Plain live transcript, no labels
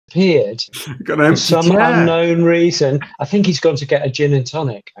disappeared Got an for empty some chair. unknown reason. I think he's gone to get a gin and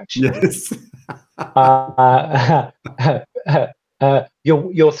tonic, actually. Yes.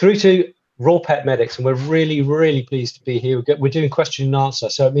 You're through to RawPetMedics, and we're really, really pleased to be here. We're doing question and answer,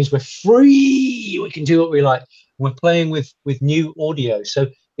 so it means we're free. We can do what we like. We're playing with new audio. So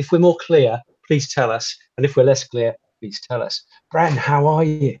if we're more clear, please tell us. And if we're less clear, please tell us. Bran, how are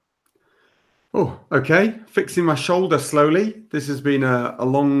you? Oh, okay. Fixing my shoulder slowly. This has been a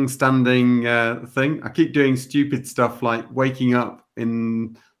long-standing thing. I keep doing stupid stuff like waking up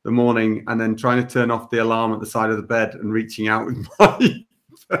in the morning and then trying to turn off the alarm at the side of the bed and reaching out with my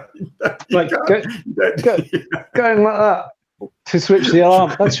going like that to switch the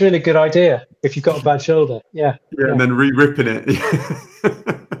alarm. That's a really good idea if you've got a bad shoulder. Yeah. And then re-ripping it.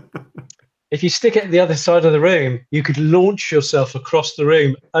 If you stick it at the other side of the room, you could launch yourself across the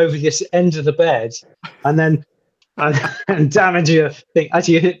room over this end of the bed and then and damage your thing as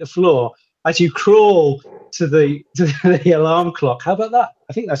you hit the floor, as you crawl to the alarm clock. How about that?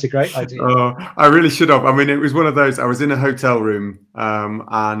 I think that's a great idea. I really should have. I mean, it was one of those. I was in a hotel room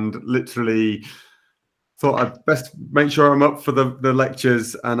and literally thought I'd best make sure I'm up for the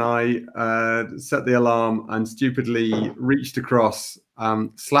lectures, and I set the alarm and stupidly reached across,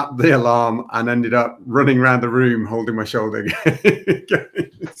 slapped the alarm, and ended up running around the room holding my shoulder,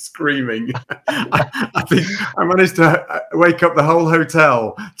 screaming. I think I managed to wake up the whole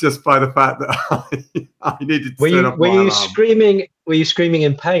hotel just by the fact that I needed to turn off my alarm. Were you screaming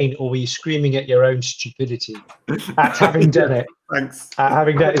in pain, or were you screaming at your own stupidity at having done it? Thanks. At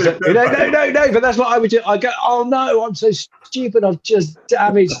having done it. No, but that's what I would do. I go, oh no, I'm so stupid. I've just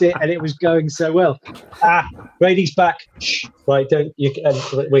damaged it, and it was going so well. Brady's back. Shh. Right, don't you?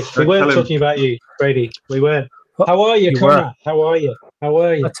 We weren't talking about you, Brady. We weren't. How are you, Conor? How are you?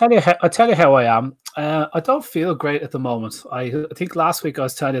 I tell you how I am. I don't feel great at the moment. I think last week I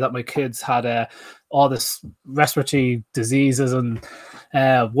was telling you that my kids had all this respiratory diseases, and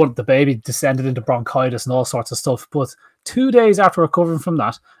the baby descended into bronchitis and all sorts of stuff. But 2 days after recovering from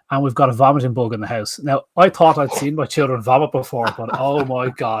that, and we've got a vomiting bug in the house. Now, I thought I'd seen my children vomit before, but oh my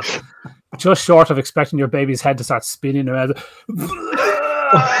God. Just short of expecting your baby's head to start spinning around.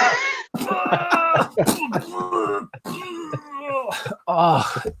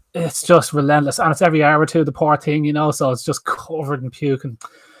 Oh, it's just relentless, and it's every hour or two, the poor thing, you know, so it's just covered in puke. And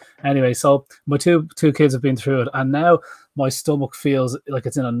anyway, so my two kids have been through it, and now my stomach feels like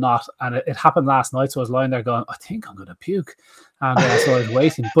it's in a knot, and it happened last night. So I was lying there going, I think I'm gonna puke, and so I was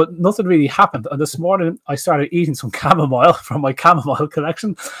waiting, but nothing really happened. And this morning I started eating some chamomile from my chamomile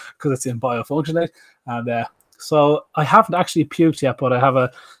collection because it's in biofunctionate, and so I haven't actually puked yet, but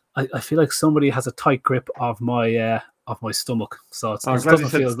I feel like somebody has a tight grip of my stomach, so it doesn't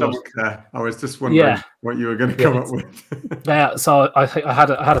feel good. There. I was just wondering what you were going to come up with. Yeah, so I had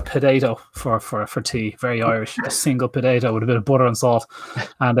a potato for tea, very Irish, a single potato with a bit of butter and salt,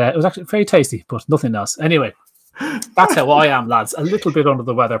 and it was actually very tasty, but nothing else. Anyway, that's how I am, lads. A little bit under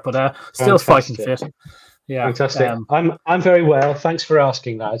the weather, but still fighting fit. Yeah, fantastic. I'm very well. Thanks for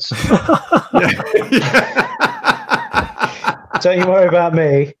asking, lads. Don't you worry about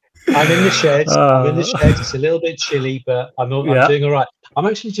me. I'm in the shed. It's a little bit chilly, but I'm doing all right. I'm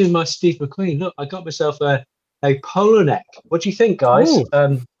actually doing my Steve McQueen. Look, I got myself a polo neck. What do you think, guys? I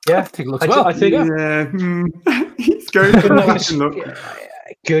think it looks well. I think it's going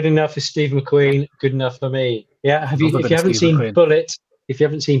good enough for Steve McQueen. Good enough for me. Yeah. If you haven't seen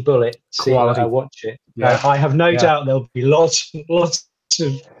Bullet, watch it. Yeah. I have no doubt there'll be lots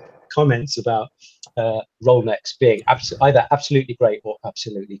of comments about roll necks being either absolutely great or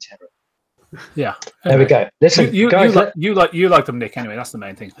absolutely terrible. Yeah, there we go. Listen, guys, you like them, Nick. Anyway, that's the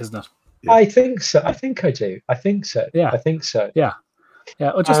main thing, isn't it? Yeah. I think so. I think I do. I think so. Yeah, I think so. Yeah.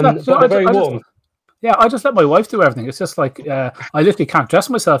 Very warm. I just let my wife do everything. It's just like I literally can't dress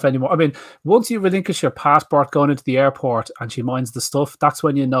myself anymore. I mean, once you relinquish your passport going into the airport and she minds the stuff, that's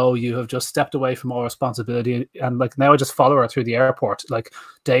when you know you have just stepped away from all responsibility. And like now I just follow her through the airport, like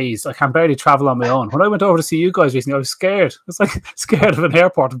days. I can barely travel on my own. When I went over to see you guys recently, I was scared. It's like scared of an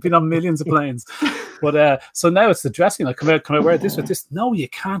airport. I've been on millions of planes. But so now it's the dressing. Like, can I wear this with this? No, you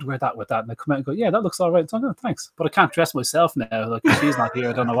can't wear that with that. And I come out and go, yeah, that looks all right. So, oh, thanks. But I can't dress myself now. Like, if she's not here,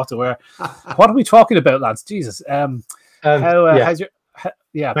 I don't know what to wear. What are we talking about, lads? Jesus. How's your?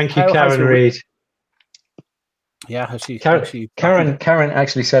 Thank you, Karen Reid. Yeah, how's she? Karen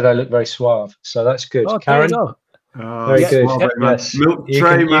actually said I look very suave, so that's good. Oh, Karen, very good. Yes. Milk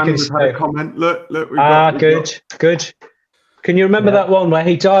tray man has had a comment. Look. Good. Can you remember that one where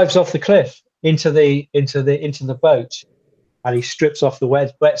he dives off the cliff into the boat, and he strips off the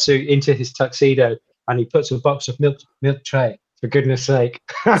wetsuit into his tuxedo, and he puts a box of milk tray For goodness sake.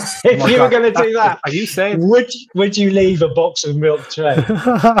 If you were going to do that, are you saying? Would you leave a box of milk tray?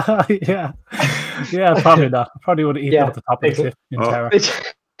 Yeah. Yeah, probably not. I probably would have eaten at the top of the cliff in terror.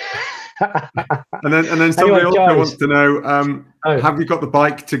 And then somebody Anyway, also wants to know, have you got the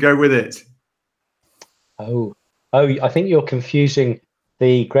bike to go with it? Oh, I think you're confusing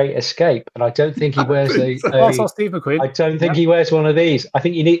the Great Escape, and I don't think he wears Also, Steve McQueen. I don't think he wears one of these. I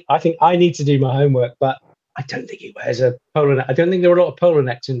think I need to do my homework, but I don't think he wears a polo neck. I don't think there were a lot of polo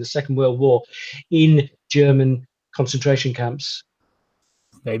necks in the Second World War in German concentration camps.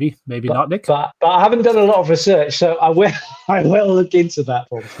 Maybe not, Nick. But I haven't done a lot of research, so I will look into that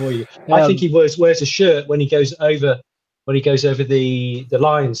one for you. I think he wears a shirt when he goes over the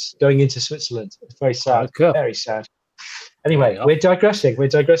lines going into Switzerland. It's very sad. Cool. Very sad. Anyway, we're digressing.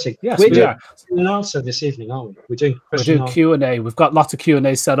 Yes, we're we doing are. an answer this evening, aren't we? We're doing Q&A. We've got lots of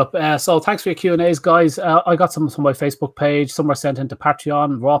Q&A set up. So thanks for your Q&As, guys. I got some from my Facebook page. Some were sent into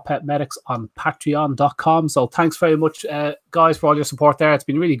Patreon, RawPetMedics on patreon.com. So thanks very much, guys, for all your support there. It's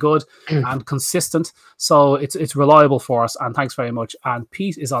been really good and consistent. So it's reliable for us. And thanks very much. And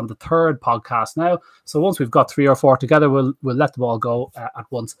Pete is on the 3rd podcast now. So once we've got 3 or 4 together, we'll let them all go at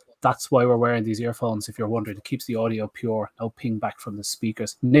once. That's why we're wearing these earphones, if you're wondering. It keeps the audio pure, no ping back from the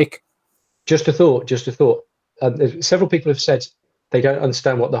speakers. Nick? Just a thought. Several people have said they don't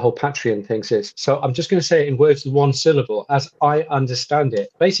understand what the whole Patreon thing is. So I'm just going to say it in words of one syllable, as I understand it.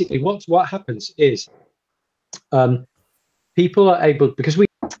 Basically, what happens is people are able, because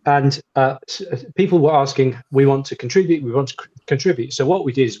people were asking, we want to contribute. So what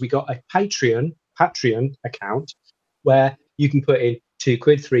we did is we got a Patreon account where you can put in 2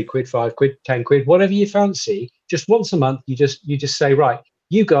 quid, 3 quid, 5 quid, 10 quid, whatever you fancy. Just once a month, you just say, right,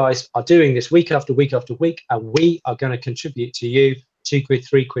 you guys are doing this week after week after week, and we are going to contribute to you 2 quid,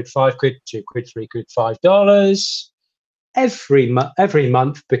 3 quid, 5 quid, 2 quid, 3 quid, $5 every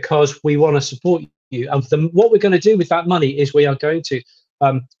month, because we want to support you. And what we're going to do with that money is we're going to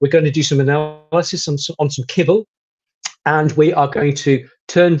do some analysis on some kibble, and we are going to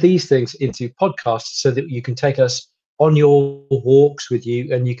turn these things into podcasts so that you can take us on your walks with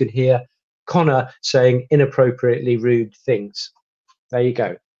you, and you can hear Conor saying inappropriately rude things. There you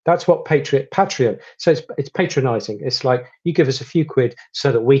go. That's what Patreon. So it's patronizing. It's like you give us a few quid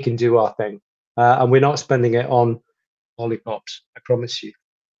so that we can do our thing, and we're not spending it on lollipops. I promise you.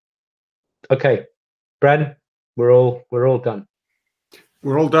 Okay, Bren, we're all done.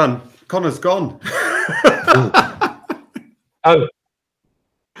 We're all done. Conor's gone. Oh.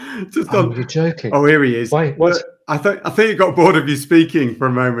 Just on. You're joking. Oh, here he is. Why? What? I think he got bored of you speaking for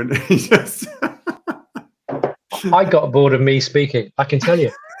a moment. He just. I got bored of me speaking. I can tell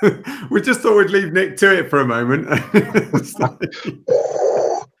you. We just thought we'd leave Nick to it for a moment.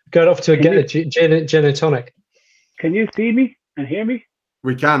 Going off to get a gin and tonic. Can you see me and hear me?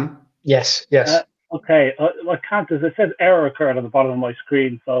 We can. Yes. Okay. I can't. As I said, error occurred on the bottom of my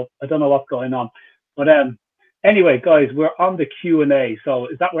screen, so I don't know what's going on. But anyway, guys, we're on the Q&A. So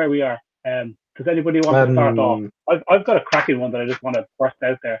is that where we are? Does anybody want to start off? I've got a cracking one that I just want to burst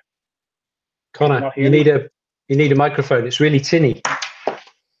out there. Conor, you need a microphone. It's really tinny.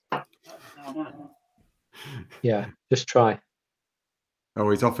 Yeah, just try. Oh,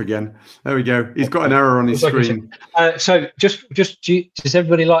 he's off again. There we go. He's got an error on his screen. So just does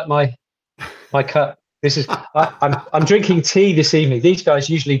everybody like my cut? This is I'm drinking tea this evening. These guys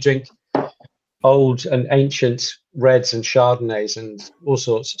usually drink old and ancient reds and Chardonnays and all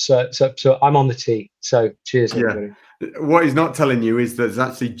sorts. So I'm on the tea. So cheers, everybody. What he's not telling you is there's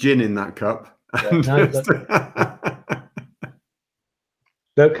actually gin in that cup.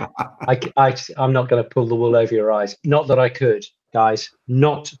 Look, I'm not going to pull the wool over your eyes. Not that I could, guys.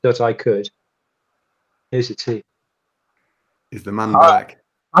 Not that I could. Here's the tea. Is the man back?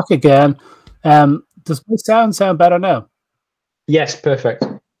 Back again. Does my sound better now? Yes, perfect.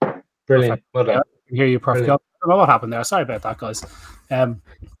 Brilliant. Perfect. Well done. I can hear you perfectly. I don't know what happened there. Sorry about that, guys.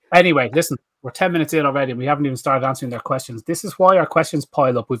 Anyway, listen, we're 10 minutes in already and we haven't even started answering their questions. This is why our questions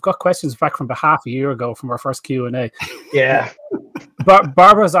pile up. We've got questions back from about half a year ago from our first Q&A. Yeah.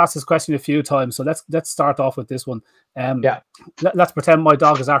 Barbara's asked this question a few times, so let's start off with this one. Let's pretend my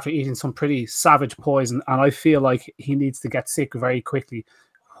dog is after eating some pretty savage poison and I feel like he needs to get sick very quickly.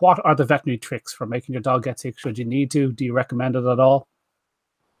 What are the veterinary tricks for making your dog get sick? Should you need to? Do you recommend it at all?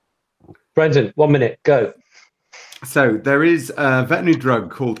 Brendan, 1 minute, go. So there is a veterinary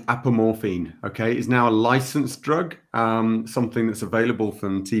drug called apomorphine. Okay, it's now a licensed drug, something that's available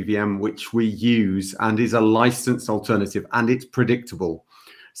from TVM, which we use and is a licensed alternative, and it's predictable.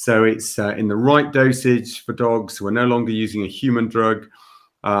 So it's in the right dosage for dogs. We're no longer using a human drug,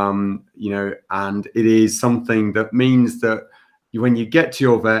 and it is something that means that when you get to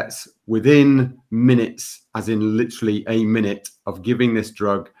your vets, within minutes, as in literally a minute of giving this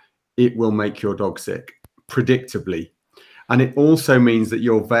drug, it will make your dog sick, predictably. And it also means that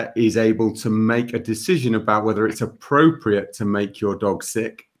your vet is able to make a decision about whether it's appropriate to make your dog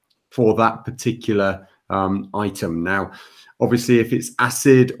sick for that particular item. Now, obviously, if it's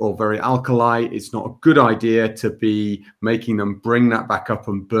acid or very alkali, it's not a good idea to be making them bring that back up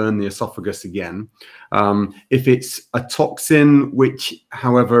and burn the esophagus again. If it's a toxin, which,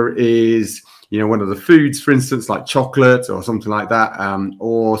 however, is one of the foods, for instance, like chocolate or something like that,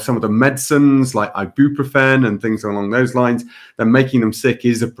 or some of the medicines like ibuprofen and things along those lines, then making them sick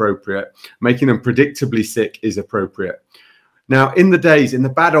is appropriate. Making them predictably sick is appropriate. Now, in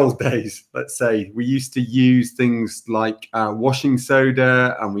the bad old days, let's say, we used to use things like washing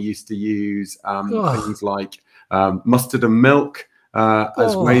soda, and we used to use things like mustard and milk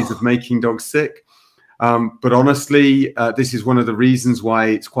as ways of making dogs sick. But honestly, this is one of the reasons why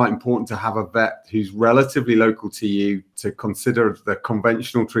it's quite important to have a vet who's relatively local to you to consider the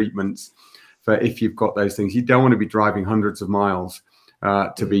conventional treatments for if you've got those things. You don't want to be driving hundreds of miles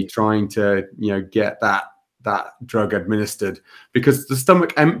to be trying to, get that drug administered, because the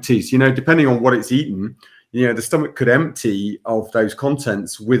stomach empties, depending on what it's eaten, the stomach could empty of those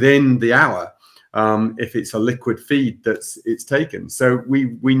contents within the hour. If it's a liquid feed it's taken. So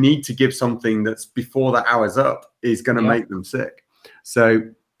we need to give something that's before the hour's up is going to make them sick. So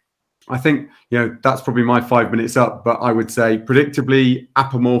I think, that's probably my 5 minutes up, but I would say predictably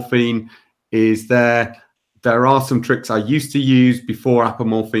apomorphine is there. There are some tricks I used to use before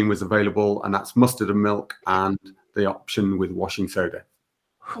apomorphine was available, and that's mustard and milk and the option with washing soda.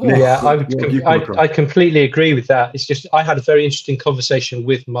 Yeah, I completely agree with that. It's just, I had a very interesting conversation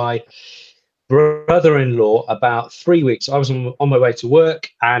with my brother-in-law about 3 weeks. I was on my way to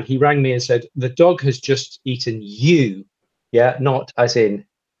work, and he rang me and said, the dog has just eaten you. Yeah, not as in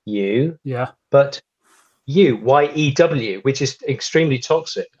you, but YEW, which is extremely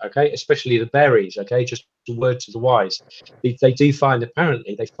toxic, okay, especially the berries, okay, just a word to the wise. They do find,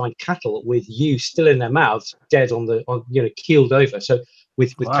 apparently, they find cattle with you still in their mouths, dead on keeled over. So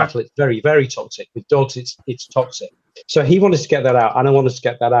with cattle, it's very, very toxic. With dogs, it's toxic. So he wanted to get that out, and I wanted to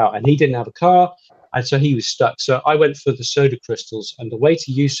get that out, and he didn't have a car, and so he was stuck. So I went for the soda crystals, and the way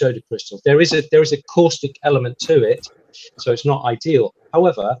to use soda crystals, there is a caustic element to it, so it's not ideal.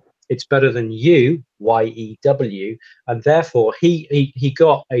 However, it's better than YEW, and therefore he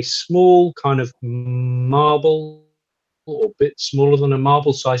got a small kind of marble, or a bit smaller than a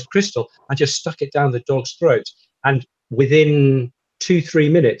marble-sized crystal, and just stuck it down the dog's throat. And within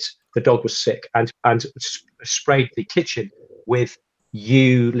 2-3 minutes, the dog was sick, and sprayed the kitchen with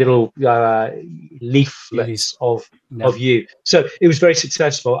little leaflets of you. So it was very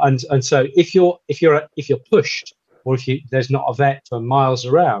successful. And so if you're pushed, or if there's not a vet for miles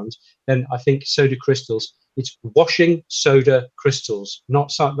around, then I think soda crystals, it's washing soda crystals,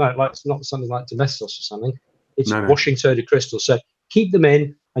 not something like Domestos or something. It's washing soda crystals. So keep them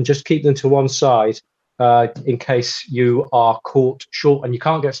in, and just keep them to one side in case you are caught short and you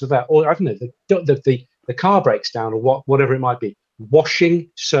can't get to the vet, or I don't know, the car breaks down, or whatever it might be. Washing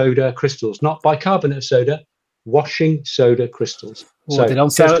soda crystals, not bicarbonate of soda, washing soda crystals. So they don't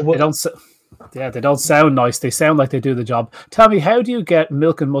sound nice. They sound like they do the job. Tell me, how do you get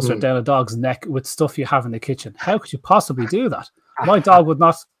milk and mustard down a dog's neck with stuff you have in the kitchen? How could you possibly do that? My dog would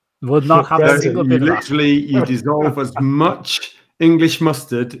not have a single bit of that. Literally, you dissolve as much English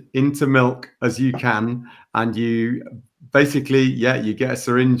mustard into milk as you can, and you basically, you get a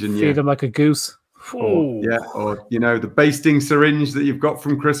syringe and feed them like a goose. Or the basting syringe that you've got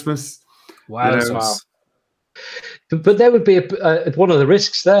from Christmas. Wow. But there would be one of the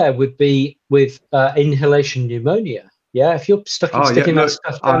risks there would be with inhalation pneumonia. Yeah, if you're sticking that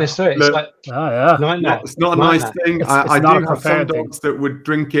stuff down his throat, it's like it's not a nice thing. I do have some dogs that would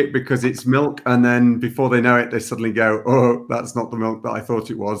drink it because it's milk, and then before they know it, they suddenly go, "Oh, that's not the milk that I thought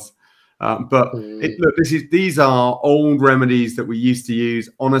it was." But these are old remedies that we used to use.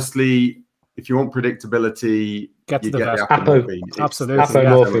 Honestly, if you want predictability, get the apomorphine. Absolutely.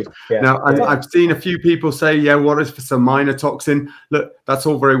 Apomorphine. Now, I've seen a few people say, what is for some minor toxin? Look, that's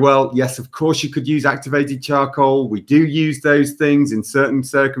all very well. Yes, of course, you could use activated charcoal. We do use those things in certain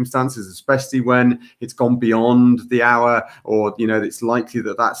circumstances, especially when it's gone beyond the hour, or, it's likely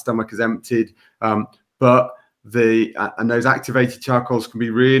that stomach is emptied. But those activated charcoals can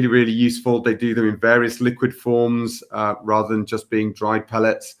be really, really useful. They do them in various liquid forms rather than just being dried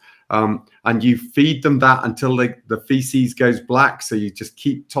pellets. And you feed them that until the feces goes black. So you just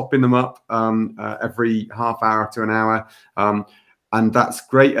keep topping them up every half hour to an hour. and that's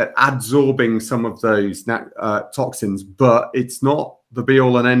great at adsorbing some of those toxins, but it's not the be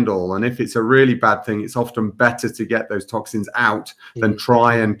all and end all. And if it's a really bad thing, it's often better to get those toxins out than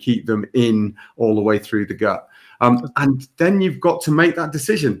try and keep them in all the way through the gut. And then you've got to make that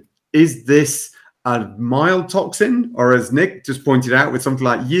decision. Is this a mild toxin, or as Nick just pointed out with something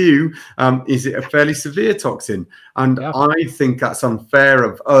like you, is it a fairly severe toxin? And I think that's unfair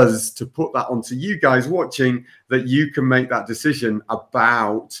of us to put that onto you guys watching, that you can make that decision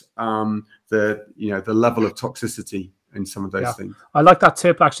about the level of toxicity in some of those things. I like that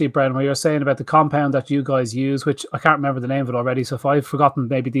tip actually, Brendan, where you're saying about the compound that you guys use, which I can't remember the name of it already, so if I've forgotten,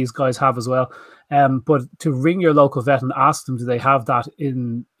 maybe these guys have as well. But to ring your local vet and ask them, do they have that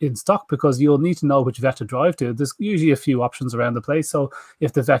in stock? Because you'll need to know which vet to drive to. There's usually a few options around the place, so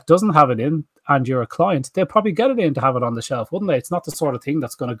if the vet doesn't have it in and you're a client, they'll probably get it in to have it on the shelf, wouldn't they? It's not the sort of thing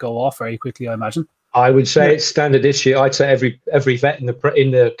that's going to go off very quickly, I imagine. I would say it's standard issue. I'd say every vet in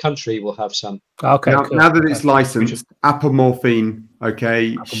the country will have some. Okay. Now that it's licensed, apomorphine,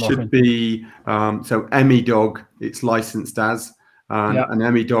 should be so Emmy dog. It's licensed as, and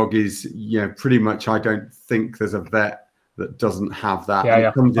Emmy dog is pretty much. I don't think there's a vet that doesn't have that.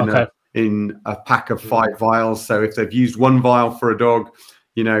 It comes in a pack of 5 vials. So if they've used 1 vial for a dog,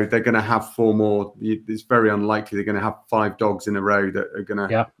 they're going to have 4 more. It's very unlikely they're going to have 5 dogs in a row that are going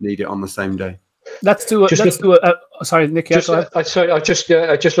to need it on the same day. Let's do a. Sorry, Nick. Sorry, I'm just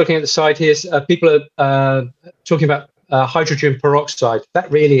looking at the side here. People are talking about hydrogen peroxide. That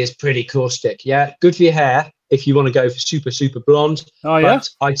really is pretty caustic. Yeah, good for your hair if you want to go for super blonde. Oh yeah. But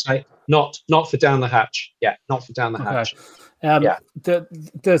I'd say not for down the hatch. Yeah, not for down the hatch.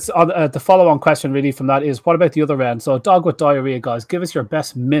 The follow-on question really from that is, what about the other end? So dog with diarrhea, guys, give us your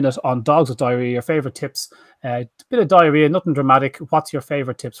best minute on dogs with diarrhea, your favorite tips. A bit of diarrhea, nothing dramatic. What's your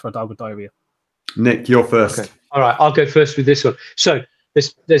favorite tips for a dog with diarrhea? Nick, you're first. Okay. All right, I'll go first with this one. So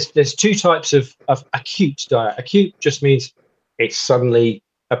there's 2 types of acute diarrhea. Acute just means it suddenly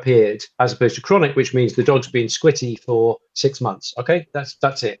appeared, as opposed to chronic, which means the dog's been squitty for 6 months. Okay,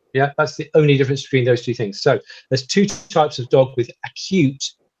 that's it. Yeah, that's the only difference between those 2 things. So there's 2 types of dog with acute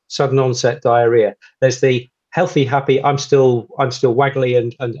sudden onset diarrhea. There's the healthy, happy, I'm still waggly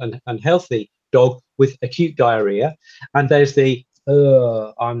and healthy dog with acute diarrhea, and there's the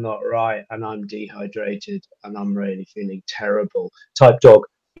I'm not right and I'm dehydrated and I'm really feeling terrible type dog.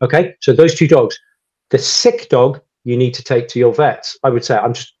 Okay, so those 2 dogs. The sick dog you need to take to your vet. I would say,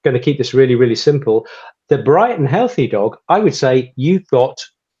 I'm just going to keep this really, really simple. The bright and healthy dog, I would say you've got,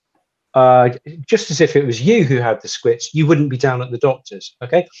 just as if it was you who had the squits, you wouldn't be down at the doctor's.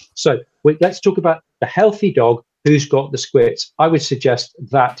 Okay, so let's talk about the healthy dog who's got the squits. I would suggest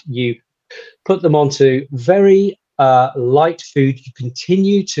that you put them onto very light food. You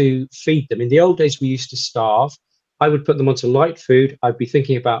continue to feed them. In the old days, we used to starve. I would put them onto light food. I'd be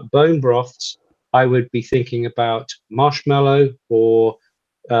thinking about bone broths. I would be thinking about marshmallow or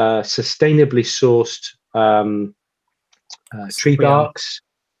sustainably sourced tree barks,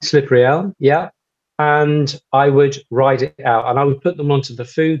 slippery elm. Yeah. And I would ride it out, and I would put them onto the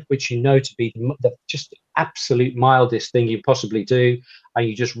food, which you know to be just the absolute mildest thing you possibly do. And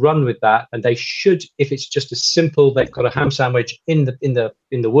you just run with that. And they should, if it's just as simple, they've got a ham sandwich in the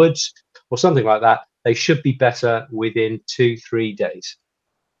woods or something like that, they should be better within 2-3 days.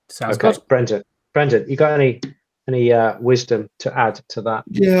 Sounds good. Brendan, you got any wisdom to add to that?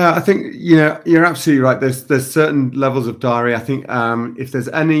 Yeah, I think you're absolutely right. There's certain levels of diarrhea. I think if there's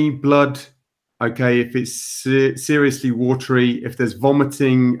any blood, if it's seriously watery, if there's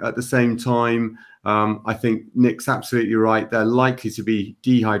vomiting at the same time, I think Nick's absolutely right. They're likely to be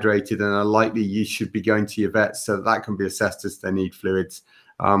dehydrated and are likely you should be going to your vet so that can be assessed as they need fluids.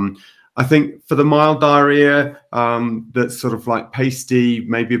 I think for the mild diarrhea, that's sort of like pasty,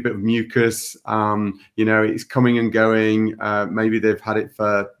 maybe a bit of mucus, it's coming and going. Maybe they've had it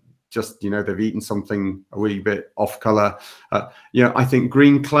for just, they've eaten something a wee bit off color. I think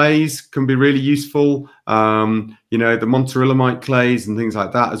green clays can be really useful. The monterillamite clays and things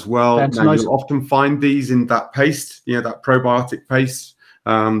like that as well. Now, you'll often find these in that paste, that probiotic paste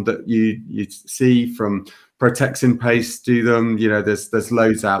that you see from Protexin paste. Do them, there's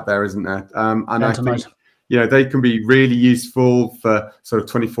loads out there, isn't there? And I think, they can be really useful for sort of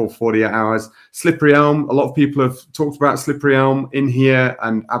 24, 48 hours. Slippery elm, a lot of people have talked about slippery elm in here,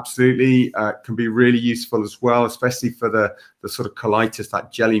 and absolutely can be really useful as well, especially for the sort of colitis,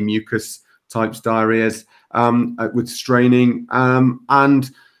 that jelly mucus types diarrheas with straining. And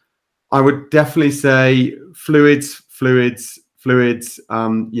I would definitely say fluids,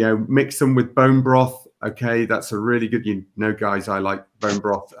 mix them with bone broth. Okay, that's a really good, guys, I like bone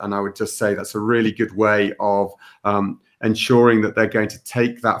broth, and I would just say that's a really good way of ensuring that they're going to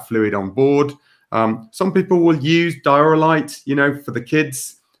take that fluid on board. Some people will use Diarolite, you know, for the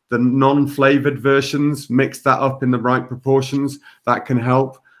kids, the non-flavored versions, mix that up in the right proportions. That can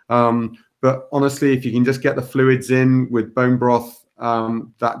help. But honestly, if you can just get the fluids in with bone broth,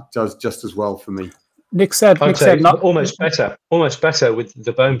 that does just as well for me. Nick said not almost better with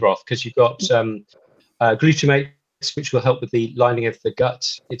the bone broth, because you've got glutamate, which will help with the lining of the gut.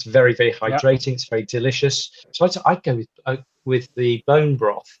 It's very, very hydrating. It's very delicious. So I'd go with the bone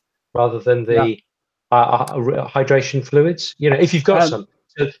broth rather than the hydration fluids. You know, if you've got some,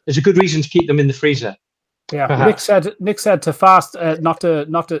 so there's a good reason to keep them in the freezer. Yeah, perhaps. Nick said to fast, not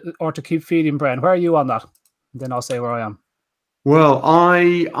to keep feeding Bren. Where are you on that? Then I'll say where I am. Well,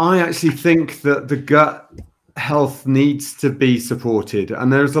 I actually think that the gut health needs to be supported,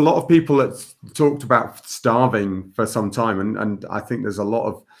 and there's a lot of people that talked about starving for some time, and I think there's a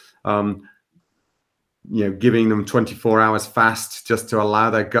lot of you know, giving them 24 hours fast just to allow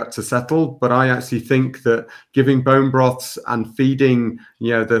their gut to settle. But I actually think that giving bone broths and feeding,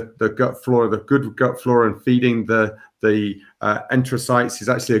 you know, the gut flora, the good gut flora, and feeding the enterocytes is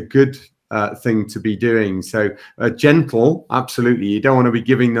actually a good thing to be doing. So gentle, absolutely. You don't want to be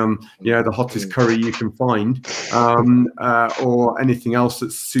giving them, you know, the hottest curry you can find, or anything else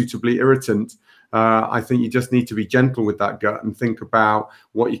that's suitably irritant. I think you just need to be gentle with that gut and think about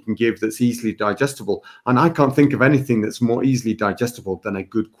what you can give that's easily digestible. And I can't think of anything that's more easily digestible than a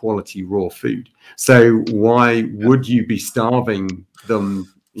good quality raw food. So why would you be starving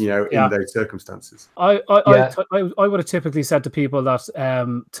them, you know, in those circumstances? I would have typically said to people that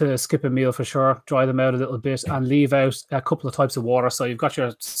to skip a meal for sure, dry them out a little bit and leave out a couple of types of water. So you've got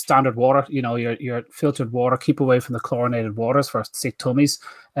your standard water, you know, your filtered water. Keep away from the chlorinated waters for sick tummies,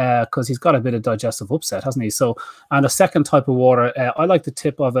 because he's got a bit of digestive upset, hasn't he? So, and a second type of water, I like the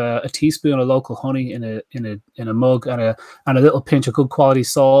tip of a teaspoon of local honey in a mug, and a little pinch of good quality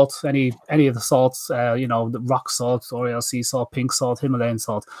salt, any of the salts, you know, the rock salt, Oriel sea salt, pink salt, Himalayan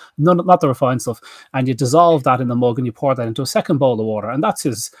salt, not the refined stuff, and you dissolve that in the mug and you pour that into a second bowl of water, and that's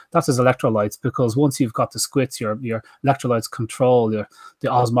his electrolytes, because once you've got the squits, your electrolytes control the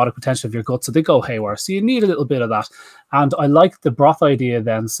osmotic potential of your gut, so they go haywire. So you need a little bit of that. And I like the broth idea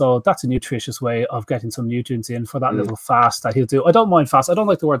then. So that's a nutritious way of getting some nutrients in for that little fast that he'll do. I don't mind fast. I don't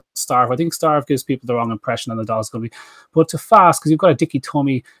like the word starve. I think starve gives people the wrong impression, and the dog's going to be. But to fast, because you've got a dicky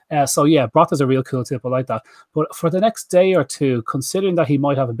tummy. So yeah, broth is a real cool tip. I like that. But for the next day or two, considering that he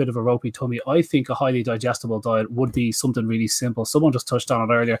might have a bit of a ropey tummy, I think a highly digestible diet would be something really simple. Someone just touched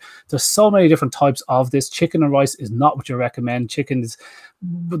on it earlier. There's so many different types of this. Chicken and rice is not what you recommend. Chicken is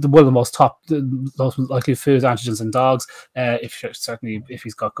one of the most likely food antigens in dogs, certainly if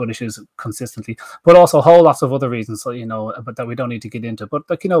he's got gut issues consistently, but also whole lots of other reasons, so, you know, but that we don't need to get into. But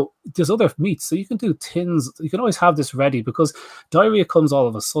like, you know, there's other meats, so you can do tins. You can always have this ready, because diarrhea comes all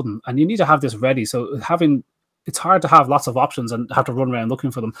of a sudden, and you need to have this ready. So it's hard to have lots of options and have to run around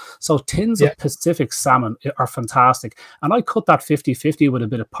looking for them. So tins of Pacific salmon are fantastic. And I cut that 50-50 with a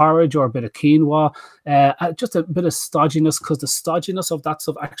bit of porridge or a bit of quinoa, just a bit of stodginess, because the stodginess of that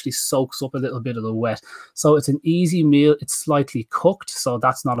stuff actually soaks up a little bit of the wet. So it's an easy meal. It's slightly cooked, so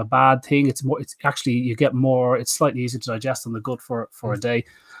that's not a bad thing. It's actually, you get more, it's slightly easier to digest in the gut for a day.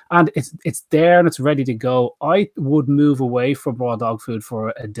 And it's there and it's ready to go. I would move away from raw dog food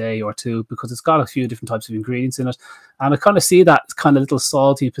for a day or two, because it's got a few different types of ingredients in it. And I kind of see that kind of little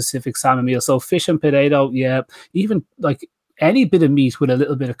salty Pacific salmon meal. So fish and potato, yeah, even like any bit of meat with a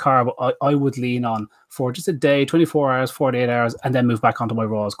little bit of carb, I would lean on for just a day, 24 hours, 48 hours, and then move back onto my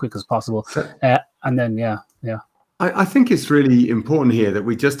raw as quick as possible. And then, yeah. I think it's really important here that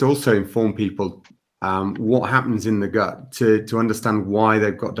we just also inform people what happens in the gut to understand why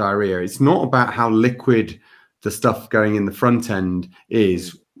they've got diarrhea. It's not about how liquid the stuff going in the front end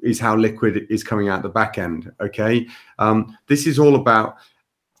is how liquid is coming out the back end. Okay. This is all about,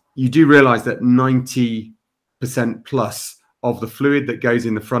 you do realize that 90% plus of the fluid that goes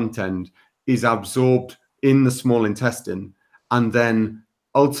in the front end is absorbed in the small intestine. And then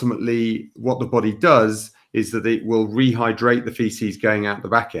ultimately what the body does is that it will rehydrate the feces going out the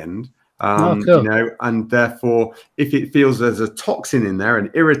back end. Cool. You know, and therefore, if it feels there's a toxin in there, an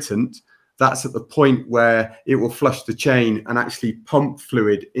irritant, that's at the point where it will flush the chain and actually pump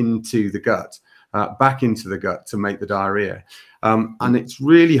fluid into the gut, back into the gut to make the diarrhea. And it's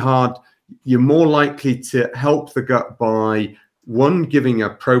really hard. You're more likely to help the gut by, one, giving a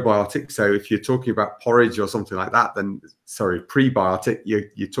probiotic. So if you're talking about porridge or something like that, then, sorry, prebiotic,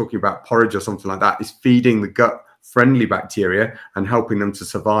 you're talking about porridge or something like that, is feeding the gut friendly bacteria and helping them to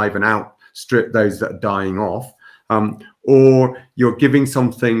survive and outstrip those that are dying off. or you're giving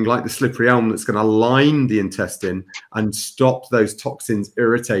something like the slippery elm that's going to line the intestine and stop those toxins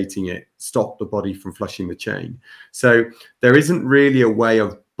irritating it, stop the body from flushing the chain. So there isn't really a way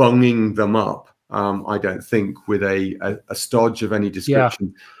of bunging them up, I don't think, with a stodge of any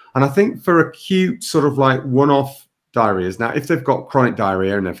description. Yeah. And I think for acute sort of like one-off diarrheas, now if they've got chronic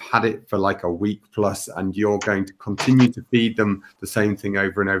diarrhea and they've had it for like a week plus and you're going to continue to feed them the same thing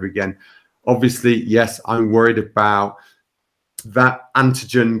over and over again, obviously, yes, I'm worried about that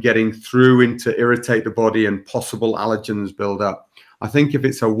antigen getting through into irritate the body and possible allergens build up. I think if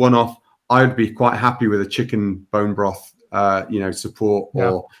it's a one-off, I'd be quite happy with a chicken bone broth, support,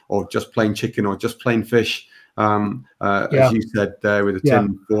 or just plain chicken or just plain fish, as you said there with a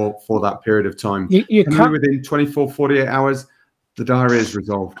tin for that period of time. You can within 24, 48 hours, the diarrhea is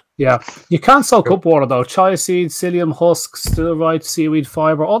resolved. Yeah, you can't soak up water though. Chia seeds, psyllium husks, still right, seaweed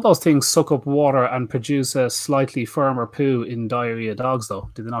fiber, all those things suck up water and produce a slightly firmer poo in diarrhea dogs, though,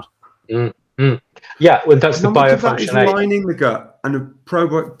 do they not? Yeah, well, that's the biofunction. That is lining the gut and a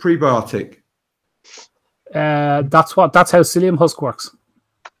prebiotic. That's how psyllium husk works.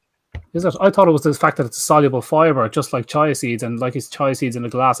 Is it? I thought it was the fact that it's a soluble fiber, just like chia seeds, and like it's chia seeds in a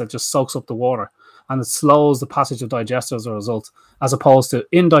glass, it just soaks up the water. And it slows the passage of digestion as a result, as opposed to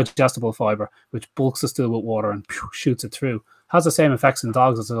indigestible fiber, which bulks the stool with water and shoots it through. Has the same effects in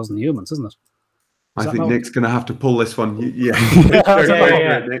dogs as it does in humans, isn't it? I think Nick's going to have to pull this one. Yeah.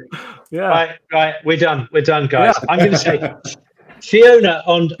 Right. We're done, guys. I'm going to say Fiona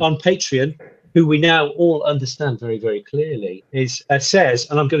on Patreon, who we now all understand very, very clearly, says,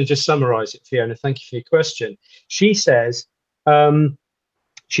 and I'm going to just summarize it, Fiona. Thank you for your question. She says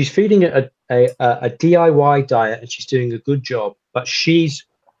she's feeding it a DIY diet and she's doing a good job, but she's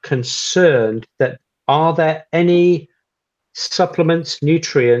concerned that are there any supplements,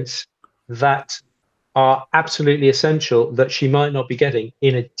 nutrients that are absolutely essential that she might not be getting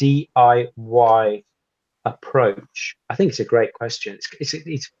in a DIY approach? I think it's a great question.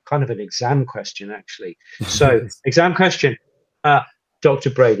 It's kind of an exam question, actually. So exam question,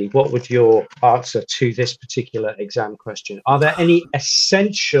 Dr. Brady, what would your answer to this particular exam question? Are there any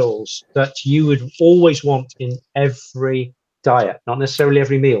essentials that you would always want in every diet? Not necessarily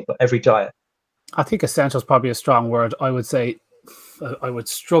every meal, but every diet. I think essential is probably a strong word. I would say I would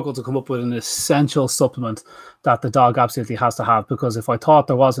struggle to come up with an essential supplement that the dog absolutely has to have, because if I thought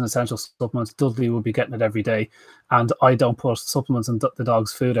there was an essential supplement, Dudley would be getting it every day. And I don't put supplements in the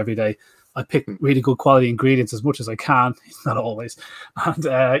dog's food every day. I pick really good quality ingredients as much as I can, not always. And,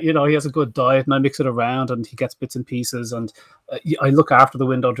 he has a good diet and I mix it around and he gets bits and pieces. And I look after the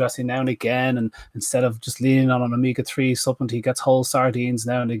window dressing now and again. And instead of just leaning on an omega-3 supplement, he gets whole sardines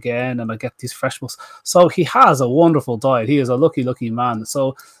now and again. And I get these fresh mussels. So he has a wonderful diet. He is a lucky, lucky man.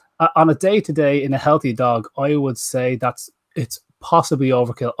 So on a day-to-day in a healthy dog, I would say it's possibly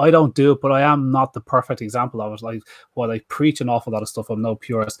overkill. I don't do it, but I am not the perfect example of it. Like, while I preach an awful lot of stuff, I'm no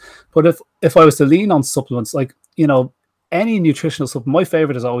purist. But if I was to lean on supplements, like, any nutritional supplement, my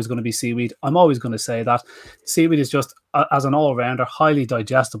favorite is always going to be seaweed. I'm always going to say that seaweed is just, as an all-rounder, highly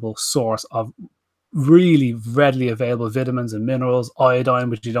digestible source of really readily available vitamins and minerals,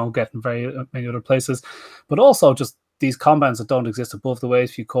 iodine, which you don't get in very many other places, but also just these compounds that don't exist above the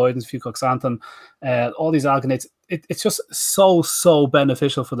waist, fucoidins, fucoxanthin, all these alganates. It's just so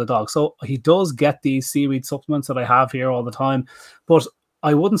beneficial for the dog. So he does get these seaweed supplements that I have here all the time, but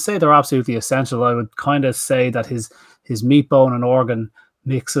I wouldn't say they're absolutely essential. I would kind of say that his meat, bone, and organ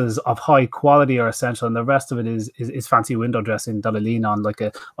mixes of high quality are essential, and the rest of it is fancy window dressing that I lean on. Like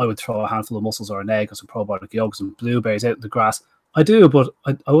I would throw a handful of mussels or an egg or some probiotic yolks and blueberries out in the grass. I do, but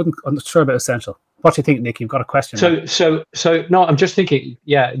I wouldn't. I'm not sure about essential. What do you think, Nick? You've got a question. So no, I'm just thinking.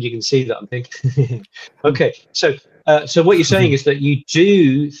 Yeah, you can see that I'm thinking. Okay, so what you're saying is that you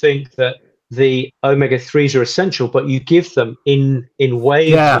do think that the omega-3s are essential, but you give them in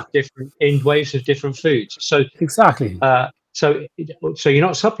waves of different foods. So exactly. So you're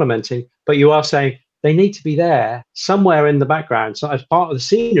not supplementing, but you are saying they need to be there somewhere in the background. So as part of the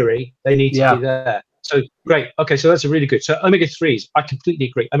scenery, they need to be there. So great. Okay, so that's a really good. So omega-3s, I completely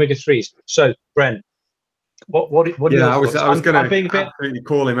agree. Omega-3s. So Bren, what I was going to absolutely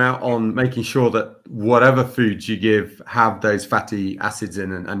call him out on making sure that whatever foods you give have those fatty acids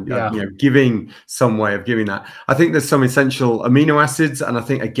in, and giving some way of giving that. I think there's some essential amino acids, and I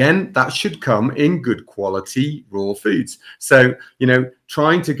think again that should come in good quality raw foods. So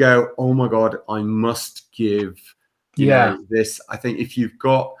trying to go, oh my God, I must give this. I think if you've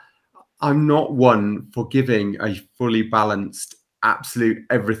got, I'm not one for giving a fully balanced absolute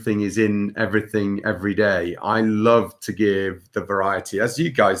everything is in everything every day. I love to give the variety, as you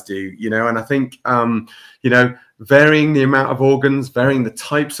guys do, you know, and I think, you know, varying the amount of organs, varying the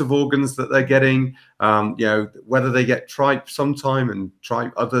types of organs that they're getting, you know, whether they get tripe sometime and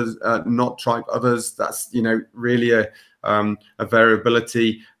tripe others, not tripe others, that's, you know, really a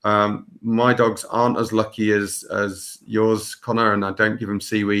variability. My dogs aren't as lucky as yours, Conor, and I don't give them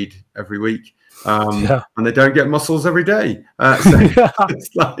seaweed every week. And they don't get mussels every day. So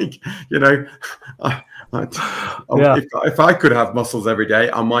it's like, you know, if I could have mussels every day,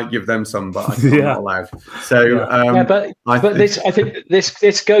 I might give them some, but I'm not allowed. So, I think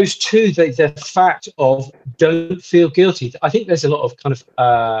this goes to the fact of don't feel guilty. I think there's a lot of kind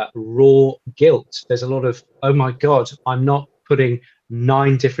of raw guilt. There's a lot of, oh my God, I'm not putting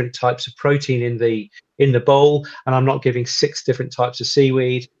 9 different types of protein in the bowl, and I'm not giving 6 different types of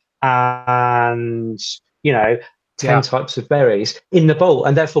seaweed, and, you know, 10 types of berries in the bowl.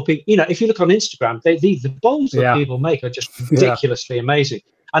 And therefore, people, you know, if you look on Instagram, the bowls that people make are just ridiculously amazing.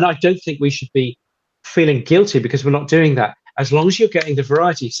 And I don't think we should be feeling guilty because we're not doing that, as long as you're getting the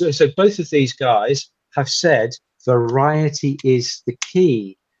variety. So both of these guys have said variety is the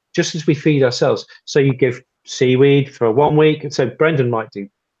key, just as we feed ourselves. So you give seaweed for 1 week. And so Brendan might do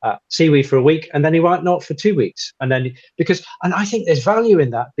seaweed for a week, and then he might not for 2 weeks. And then and I think there's value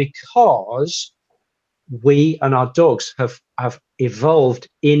in that, because we and our dogs have evolved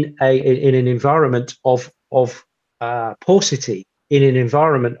in an environment of paucity, in an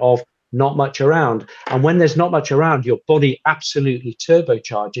environment of not much around. And when there's not much around, your body absolutely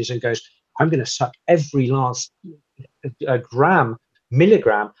turbocharges and goes, I'm going to suck every last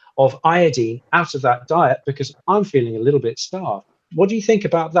milligram of iodine out of that diet because I'm feeling a little bit starved. What do you think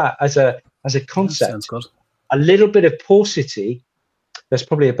about that as a concept? Sounds good. A little bit of paucity, there's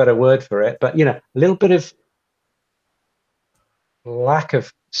probably a better word for it, but, you know, a little bit of lack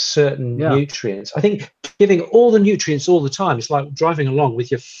of certain nutrients. I think giving all the nutrients all the time, it's like driving along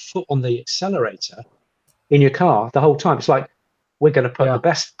with your foot on the accelerator in your car the whole time. It's like, we're going to put the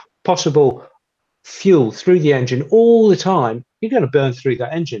best possible fuel through the engine all the time. You're going to burn through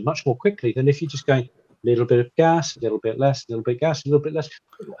that engine much more quickly than if you're just going a little bit of gas, a little bit less, a little bit gas, a little bit less.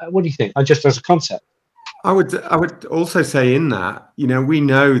 What do you think? Just as a concept. I would also say in that, you know, we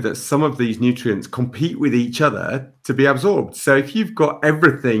know that some of these nutrients compete with each other to be absorbed. So if you've got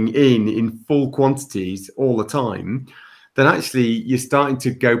everything in full quantities all the time, then actually you're starting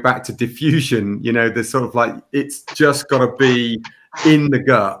to go back to diffusion. You know, there's sort of like, it's just got to be in the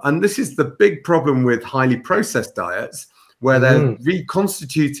gut. And this is the big problem with highly processed diets, where they're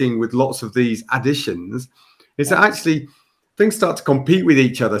reconstituting with lots of these additions, is that actually things start to compete with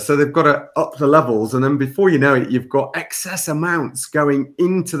each other. So they've got to up the levels. And then before you know it, you've got excess amounts going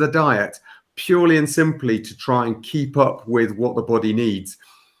into the diet purely and simply to try and keep up with what the body needs.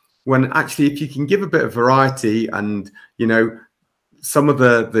 When actually, if you can give a bit of variety and, you know, some of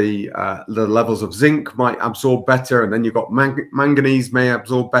the levels of zinc might absorb better, and then you've got manganese may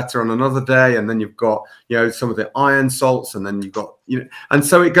absorb better on another day, and then you've got, you know, some of the iron salts, and then you've got, you know, and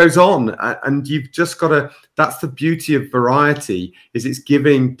so it goes on. And you've just got to, that's the beauty of variety, is it's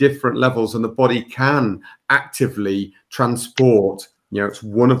giving different levels, and the body can actively transport, you know, it's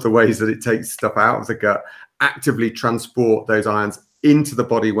one of the ways that it takes stuff out of the gut, actively transport those ions into the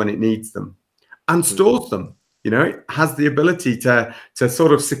body when it needs them and stores them. You know, it has the ability to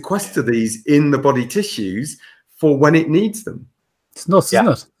sort of sequester these in the body tissues for when it needs them. It's nuts, isn't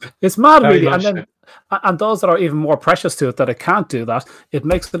it? It's mad, really. And those that are even more precious to it, that it can't do that, it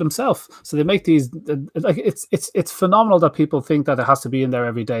makes it himself. So they make these, like, it's phenomenal that people think that it has to be in there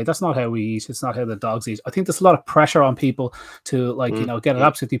every day. That's not how we eat. It's not how the dogs eat. I think there's a lot of pressure on people to, like, you know, get it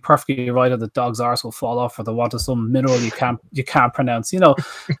absolutely perfectly right, or the dog's arse will fall off, or they want some mineral you can't pronounce. You know,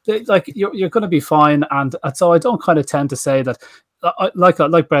 like you're going to be fine. And so I don't kind of tend to say that.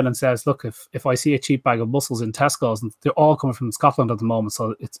 Like Brendan says, look, if I see a cheap bag of mussels in Tesco's, and they're all coming from Scotland at the moment,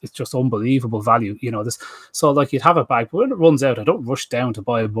 so it's just unbelievable value, you know. So like, you'd have a bag, but when it runs out, I don't rush down to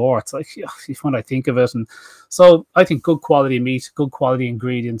buy more. It's like, when I think of it, and so I think good quality meat, good quality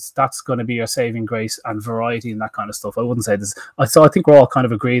ingredients, that's going to be your saving grace, and variety and that kind of stuff. I wouldn't say this. So I think we're all kind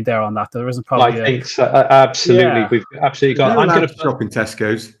of agreed there on that. There isn't probably. I think so. Absolutely, we've absolutely got. I'm going to shop in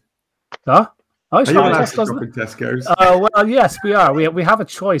Tesco's. Huh? Are you allowed to shop in Tesco's? Well, yes, we are. We have a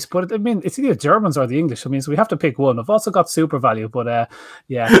choice, but I mean, it's either Germans or the English. I mean, so we have to pick one. I've also got Super Value, but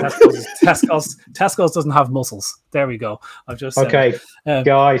yeah, Tesco's doesn't have mussels. There we go. I've just okay,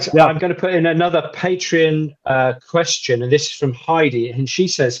 guys. Yeah. I'm going to put in another Patreon question, and this is from Heidi, and she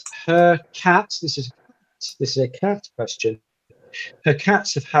says her cat. This is a cat question. Her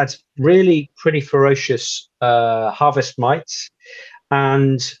cats have had really pretty ferocious harvest mites.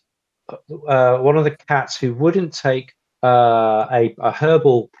 and one of the cats who wouldn't take a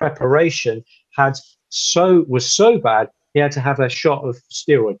herbal preparation was so bad he had to have a shot of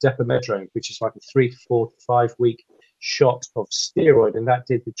steroid, depomedrone, which is like a 3 to 4 to 5 week shot of steroid, and that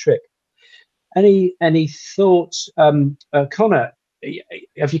did the trick. Any thoughts, Connor?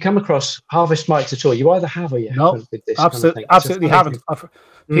 Have you come across harvest mites at all? You either have or you haven't with this. Absolutely haven't.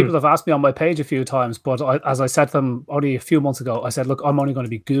 People have asked me on my page a few times, but as I said to them only a few months ago, I said, look, I'm only going to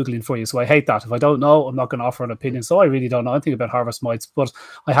be Googling for you. So I hate that. If I don't know, I'm not going to offer an opinion. So I really don't know anything about harvest mites, but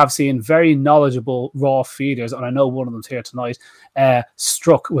I have seen very knowledgeable raw feeders, and I know one of them's here tonight,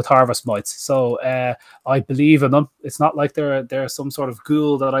 struck with harvest mites. So I believe in them. It's not like they're some sort of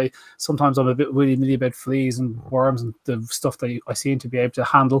ghoul that sometimes I'm a bit willy-nilly about fleas and worms and the stuff that I seem to be able to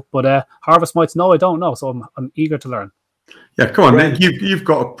handle. But harvest mites, no, I don't know. So I'm eager to learn. Yeah, come on, Nick. You've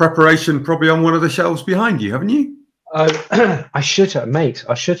got a preparation probably on one of the shelves behind you, haven't you? I should have, mate.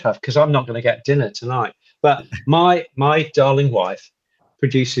 I should have, because I'm not going to get dinner tonight. But my darling wife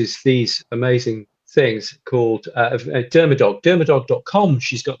produces these amazing things called Dermadog. Dermadog.com.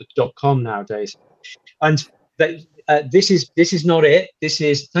 She's got the .com nowadays, and this is not it. This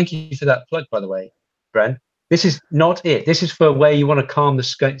is, thank you for that plug, by the way, Bren. This is not it. This is for where you want to calm the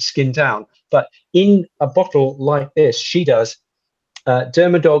skin down. But in a bottle like this, she does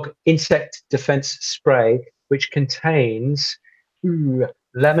Dermadog Insect Defense Spray, which contains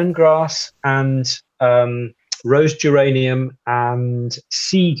lemongrass and rose geranium and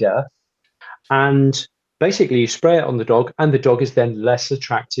cedar. And basically you spray it on the dog, and the dog is then less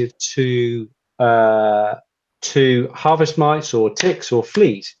attractive to harvest mites or ticks or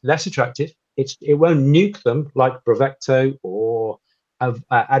fleas. Less attractive. It won't nuke them like Bravecto or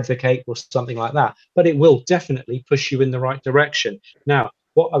Advocate or something like that, but it will definitely push you in the right direction. Now,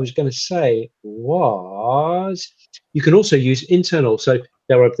 what I was going to say was you can also use internal. So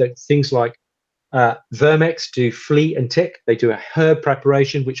there are things like Vermex do flea and tick. They do a herb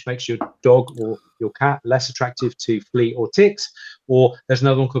preparation, which makes your dog or your cat less attractive to flea or ticks. Or there's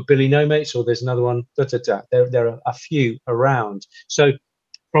another one called Billy No Mates, or there's another one. There are a few around. So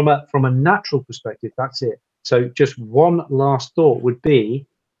from a natural perspective, that's it. So just one last thought would be,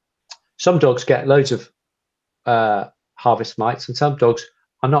 some dogs get loads of harvest mites, and some dogs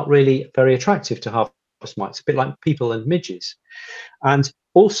are not really very attractive to harvest mites, a bit like people and midges. And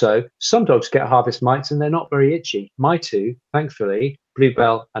also, some dogs get harvest mites and they're not very itchy. My two, thankfully,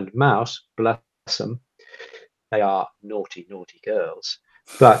 Bluebell and Mouse, bless them, they are naughty, naughty girls.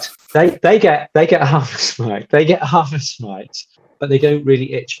 But they get a harvest mite. They get harvest mites, but they don't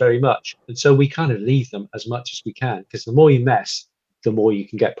really itch very much. And so we kind of leave them as much as we can, because the more you mess, the more you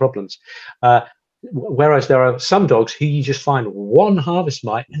can get problems. Whereas there are some dogs who you just find one harvest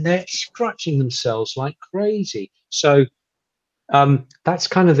mite and they're scratching themselves like crazy. So that's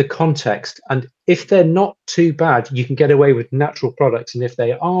kind of the context. And if they're not too bad, you can get away with natural products. And if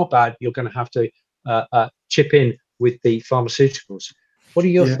they are bad, you're going to have to chip in with the pharmaceuticals. What are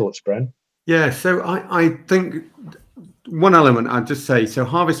your thoughts, Bren? Yeah, so I think one element I'd just say, so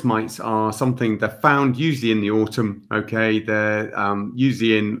harvest mites are something they're found usually in the autumn, okay? They're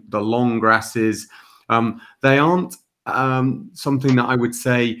usually in the long grasses. They aren't something that I would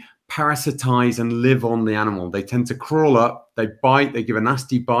say parasitize and live on the animal. They tend to crawl up, they bite, they give a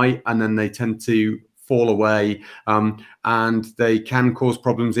nasty bite, and then they tend to fall away. And they can cause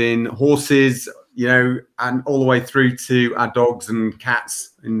problems in horses, you know, and all the way through to our dogs and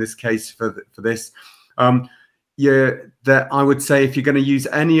cats in this case for this. I would say if you're going to use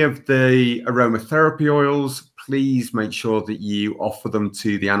any of the aromatherapy oils, please make sure that you offer them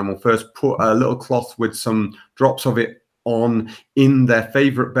to the animal first. Put a little cloth with some drops of it on in their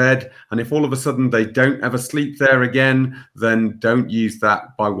favorite bed, and if all of a sudden they don't ever sleep there again, then don't use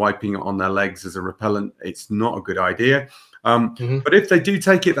that by wiping it on their legs as a repellent. It's not a good idea. But if they do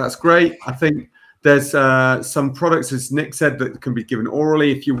take it, that's great. I think there's some products, as Nick said, that can be given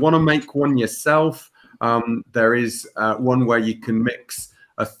orally. If you want to make one yourself, there is one where you can mix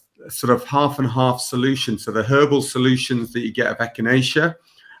a sort of half and half solution. So the herbal solutions that you get of echinacea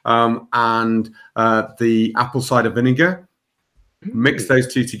and the apple cider vinegar, mix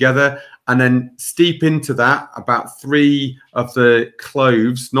those two together, and then steep into that about 3 of the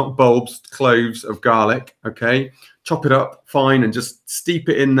cloves, not bulbs, cloves of garlic, okay? Chop it up fine and just steep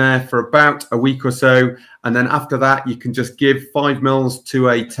it in there for about a week or so. And then after that, you can just give 5 mils to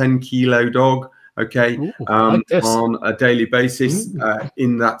a 10-kilo dog, okay? Like on a daily basis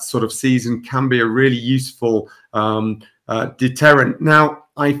in that sort of season can be a really useful deterrent. Now,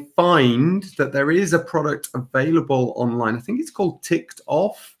 I find that there is a product available online. I think it's called Ticked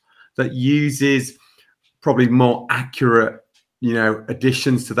Off, that uses probably more accurate you know,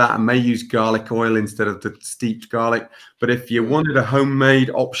 additions to that and may use garlic oil instead of the steeped garlic. But if you wanted a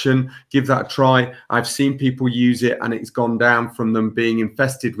homemade option, give that a try. I've seen people use it and it's gone down from them being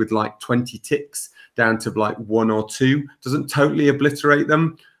infested with like 20 ticks down to like 1 or 2. Doesn't totally obliterate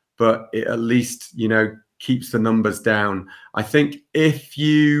them, but it at least, you know, keeps the numbers down. I think if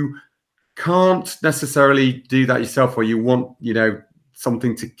you can't necessarily do that yourself, or you want, you know,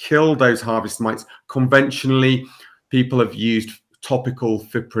 something to kill those harvest mites, conventionally, people have used topical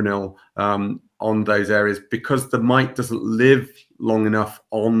fipronil on those areas. Because the mite doesn't live long enough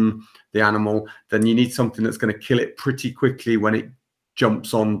on the animal, then you need something that's going to kill it pretty quickly when it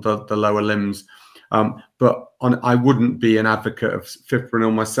jumps on the lower limbs. I wouldn't be an advocate of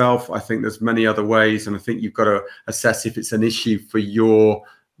fipronil myself. I think there's many other ways, and I think you've got to assess if it's an issue for your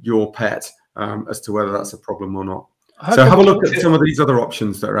pet as to whether that's a problem or not. So have a look at some of these other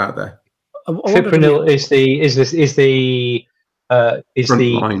options that are out there. Fipronil is the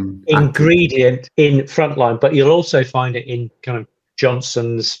ingredient in Frontline, but you'll also find it in kind of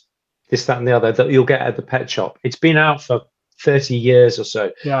Johnson's, this, that, and the other that you'll get at the pet shop. It's been out for 30 years or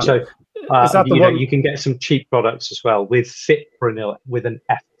so. Yeah. So you can get some cheap products as well with fipronil with an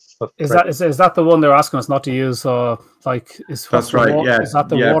F. Is that the one they're asking us not to use? That's right. Yeah. Is that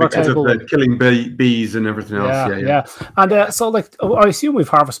the water table? Of the killing bees and everything else. Yeah. And so, like, I assume we've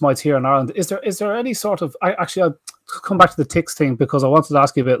harvest mites here in Ireland. Is there any sort of? I'll come back to the ticks thing because I wanted to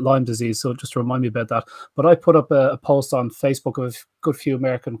ask you about Lyme disease. So just to remind me about that. But I put up a post on Facebook of a good few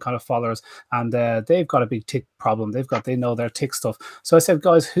American kind of followers, and they've got a big tick problem. They know their tick stuff. So I said,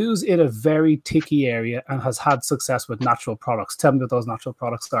 guys, who's in a very ticky area and has had success with natural products? Tell me what those natural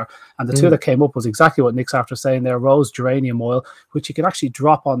products are. And the two that came up was exactly what Nick's after saying there: rose geranium oil, which you can actually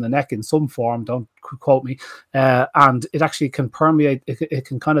drop on the neck in some form. Don't quote me. And it actually can permeate. It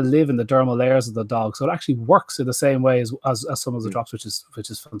can kind of live in the dermal layers of the dog, so it actually works in the same way as some of the drops, which is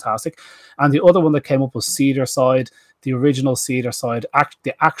fantastic. And the other one that came up was cedar side. The original cedar side,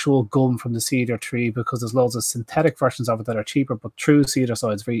 the actual gum from the cedar tree, because there's loads of synthetic versions of it that are cheaper, but true cedar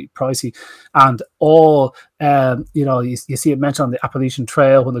side is very pricey. And all, you see it mentioned on the Appalachian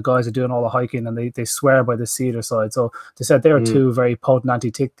Trail when the guys are doing all the hiking, and they swear by the cedar side. So they said there are two very potent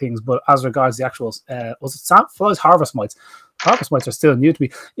anti-tick things. But as regards the actual, was it sandflies, harvest mites? Harvest mites are still new to me.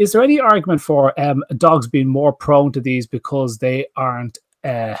 Is there any argument for dogs being more prone to these because they aren't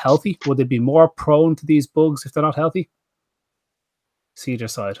healthy? Would they be more prone to these bugs if they're not healthy? Cedar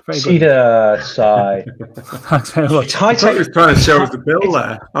side. Very good. Cedar side. Thanks very much. I thought he was trying to show us the bill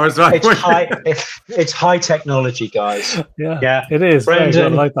there. I was right. It's high technology, guys. Yeah, it is.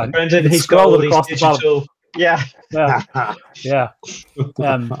 Brendan, like that. Brendan, he's got all these digital. Yeah. What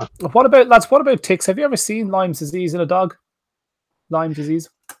about, lads? What about ticks? Have you ever seen Lyme disease in a dog? Lyme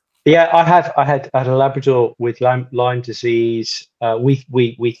disease. Yeah, I have. I had a Labrador with Lyme disease. We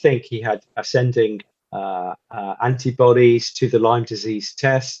think he had ascending antibodies to the Lyme disease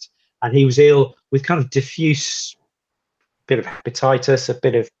test, and he was ill with kind of diffuse bit of hepatitis, a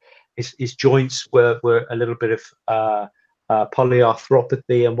bit of his joints were a little bit of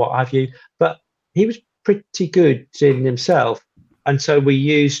polyarthropathy and what have you. But he was pretty good in himself, and so we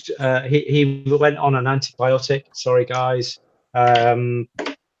used. He went on an antibiotic. Sorry, guys.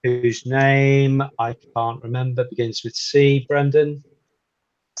 Whose name I can't remember, begins with C, Brendan.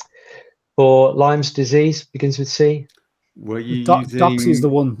 For Lyme's disease, begins with C. Were you using... Doxy is the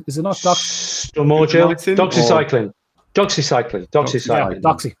one. Is it not Doxy? Doxycycline. Yeah,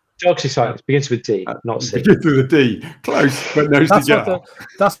 Doxy. Doxycycline begins with D, not C. Begins with a D. Close, but no cigar.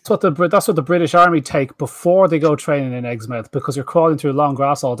 That's what the British Army take before they go training in Exmouth, because you're crawling through long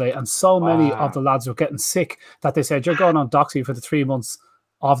grass all day, and so many of the lads are getting sick that they said, you're going on Doxy for the 3 months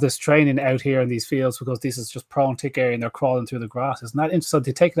of this training out here in these fields, because this is just prone tick area and they're crawling through the grass. Isn't that interesting?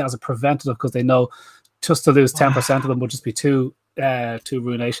 They take it as a preventative because they know just to lose 10% of them would just be too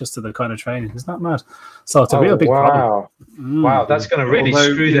ruinaceous to the kind of training. Isn't that mad? So it's a real big problem. Wow, that's going to really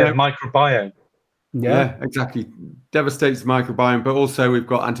screw their microbiome. Yeah, exactly. Devastates the microbiome, but also we've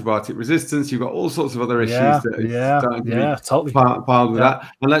got antibiotic resistance. You've got all sorts of other issues that are totally piled with that.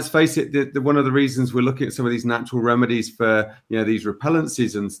 And let's face it, one of the reasons we're looking at some of these natural remedies for these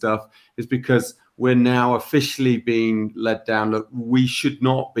repellencies and stuff is because we're now officially being led down. Look, we should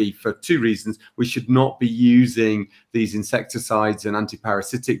not be, for two reasons. We should not be using these insecticides and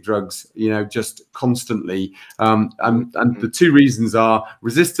antiparasitic drugs, just constantly. And the two reasons are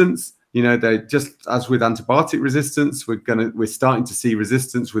resistance. They just as with antibiotic resistance, we're starting to see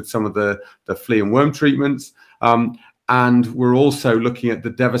resistance with some of the flea and worm treatments. And we're also looking at the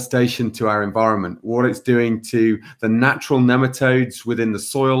devastation to our environment, what it's doing to the natural nematodes within the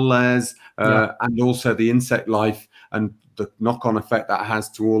soil layers, and also the insect life, and the knock-on effect that has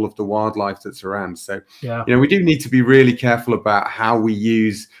to all of the wildlife that's around. So, yeah, we do need to be really careful about how we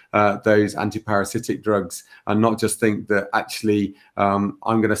use those antiparasitic drugs, and not just think that actually I'm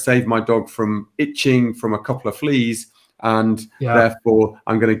going to save my dog from itching from a couple of fleas, and therefore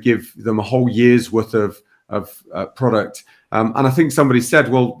I'm going to give them a whole year's worth of product. And I think somebody said,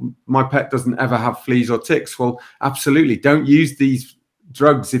 well, my pet doesn't ever have fleas or ticks. Well, absolutely. Don't use these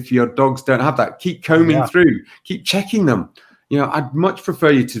drugs if your dogs don't have that. Keep combing through, keep checking them. I'd much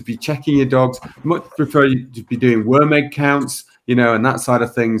prefer you to be checking your dogs, much prefer you to be doing worm egg counts, and that side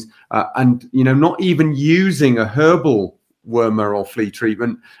of things. And, not even using a herbal wormer or flea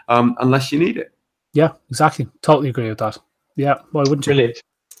treatment unless you need it. Yeah, exactly. Totally agree with that. Yeah. Why wouldn't you? Brilliant.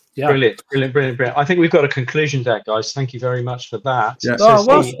 Yeah. Brilliant. I think we've got a conclusion there, guys. Thank you very much for that. Yeah. So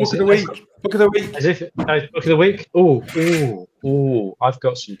book of the week. Book of the week. As if book of the week. Oh! I've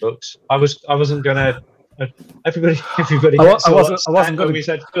got some books. I wasn't gonna. Everybody. I wasn't going to. We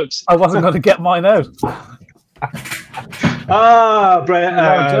said books. I wasn't going to get mine out.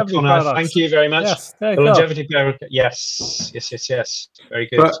 Brett, Connor, thank you very much. Yes, the longevity player. Yes. Very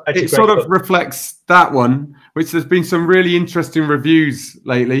good. But it sort of reflects that one, which there's been some really interesting reviews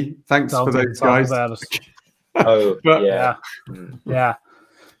lately. Thanks for those guys. Yeah.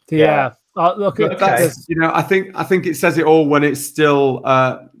 Look, I think it says it all when it's still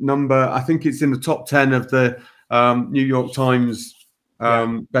I think it's in the top 10 of the New York Times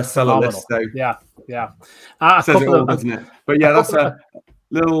bestseller list. So yeah. Says it all, doesn't it? But yeah, that's a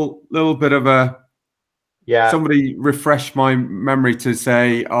little bit of a Somebody refresh my memory to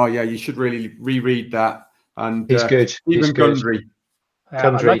say, oh yeah, you should really reread that. And he's good. Even Gundry. I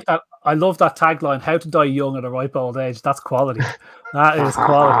like that. I love that tagline: "How to die young at a ripe old age." That's quality. That is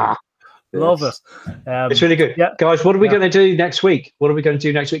quality. Love it. It's really good. Yeah, guys, what are we going to do next week?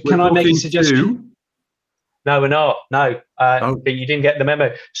 Can I make a suggestion? No, we're not. No, but you didn't get the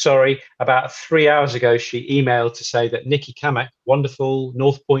memo. Sorry. About 3 hours ago, she emailed to say that Nikki Kamak, wonderful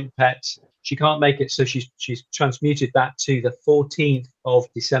North Point Pets, she can't make it, so she's transmuted that to the 14th of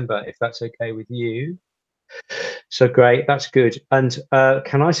December, if that's okay with you. So great, that's good. And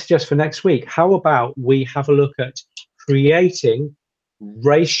can I suggest for next week, how about we have a look at creating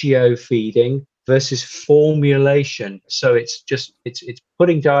ratio feeding versus formulation? So it's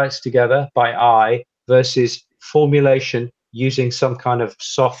putting diets together by eye versus formulation using some kind of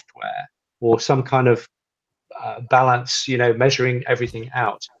software or some kind of balance, measuring everything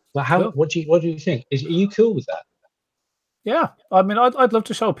out. But what do you think? Are you cool with that? Yeah, I mean, I'd love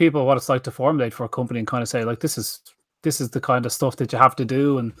to show people what it's like to formulate for a company and kind of say, like, this is the kind of stuff that you have to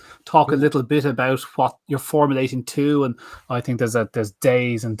do, and talk a little bit about what you're formulating to. And I think there's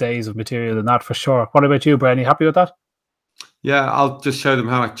days and days of material in that for sure. What about you, Brian? You happy with that? Yeah, I'll just show them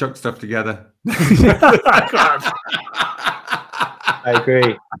how I chuck stuff together. I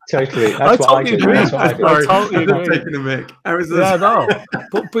agree. Totally. That's what I do. I totally agree. Taking a mic.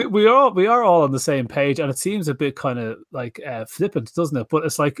 But we are all on the same page, and it seems a bit kind of like flippant, doesn't it? But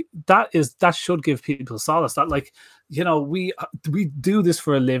it's like that should give people solace. That, like, we do this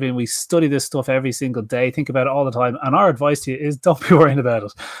for a living. We study this stuff every single day. Think about it all the time. And our advice to you is, don't be worrying about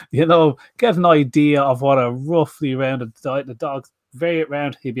it. Get an idea of what a roughly rounded diet the dog. Vary it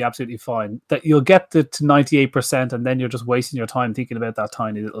round, he'd be absolutely fine. That you'll get to 98%, and then you're just wasting your time thinking about that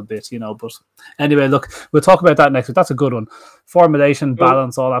tiny little bit, But anyway, look, we'll talk about that next week. That's a good one. Formulation,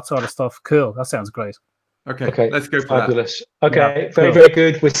 balance, all that sort of stuff. Cool. That sounds great. Okay. Let's go for fabulous. That. Okay, very, very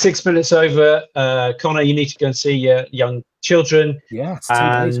good. We're 6 minutes over. Connor, you need to go and see your young children. Yeah, it's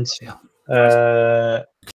and